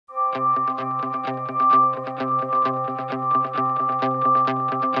The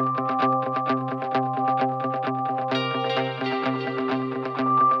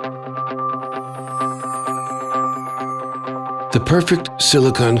perfect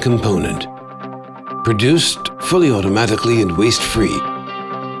silicone component, produced fully automatically and waste-free.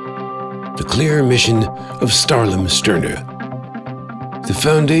 The clear mission of starlim-sterner. The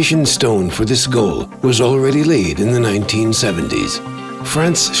foundation stone for this goal was already laid in the 1970s.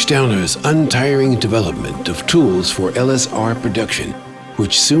 Franz Sterner's untiring development of tools for LSR production,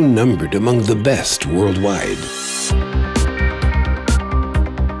 which soon numbered among the best worldwide.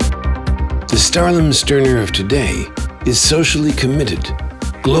 The starlim-sterner of today is socially committed,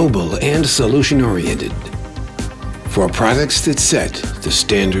 global and solution-oriented, for products that set the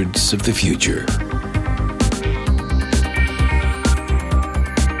standards of the future.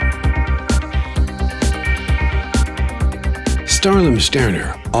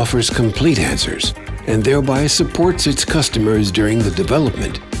 Starlim-sterner offers complete answers and thereby supports its customers during the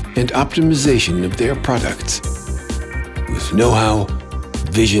development and optimization of their products with know-how,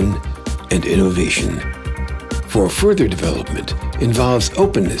 vision, and innovation. For further development involves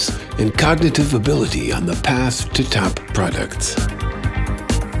openness and cognitive ability on the path to top products.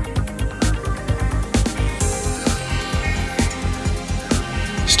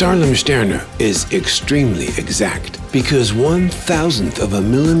 Starlim-sterner is extremely exact because 1/1000th of a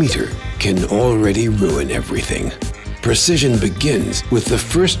millimeter can already ruin everything. Precision begins with the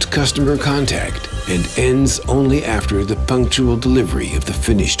first customer contact and ends only after the punctual delivery of the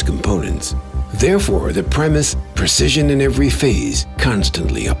finished components. Therefore, the premise, precision in every phase,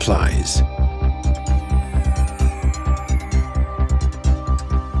 constantly applies.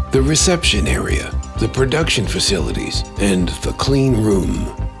 The reception area, the production facilities, and the clean room.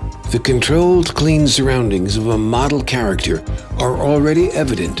 The controlled, clean surroundings of a model character are already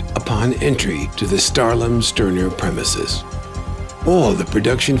evident upon entry to the starlim-sterner premises. All the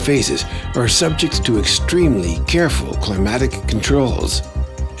production phases are subject to extremely careful climatic controls.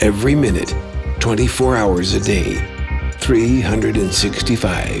 Every minute, 24 hours a day,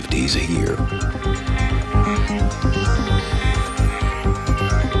 365 days a year.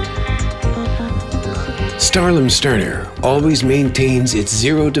 Starlim-sterner always maintains its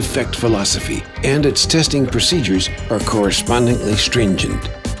zero-defect philosophy, and its testing procedures are correspondingly stringent.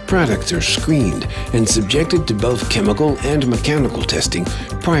 Products are screened and subjected to both chemical and mechanical testing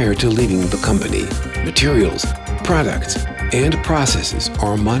prior to leaving the company. Materials, products, and processes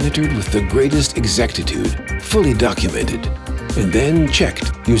are monitored with the greatest exactitude, fully documented, and then checked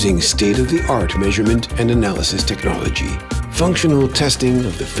using state-of-the-art measurement and analysis technology. Functional testing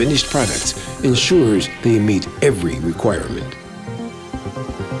of the finished products ensures they meet every requirement.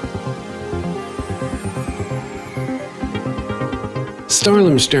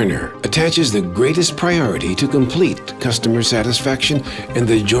 Starlim-sterner attaches the greatest priority to complete customer satisfaction and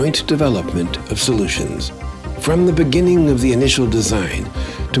the joint development of solutions. From the beginning of the initial design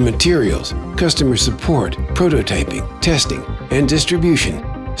to materials, customer support, prototyping, testing, and distribution,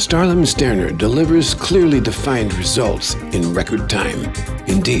 starlim-sterner delivers clearly defined results in record time.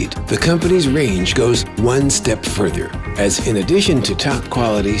 Indeed, the company's range goes one step further, as in addition to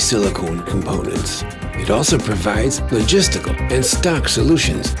top-quality silicone components, it also provides logistical and stock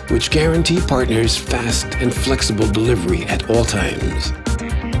solutions which guarantee partners fast and flexible delivery at all times.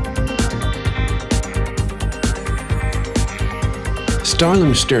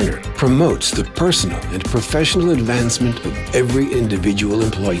 Starlim-sterner promotes the personal and professional advancement of every individual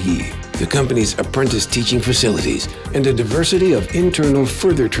employee. The company's apprentice teaching facilities and a diversity of internal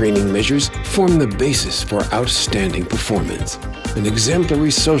further training measures form the basis for outstanding performance. An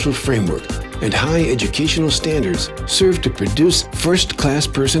exemplary social framework and high educational standards serve to produce first-class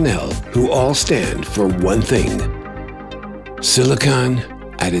personnel who all stand for one thing: silicone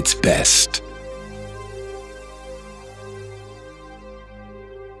at its best.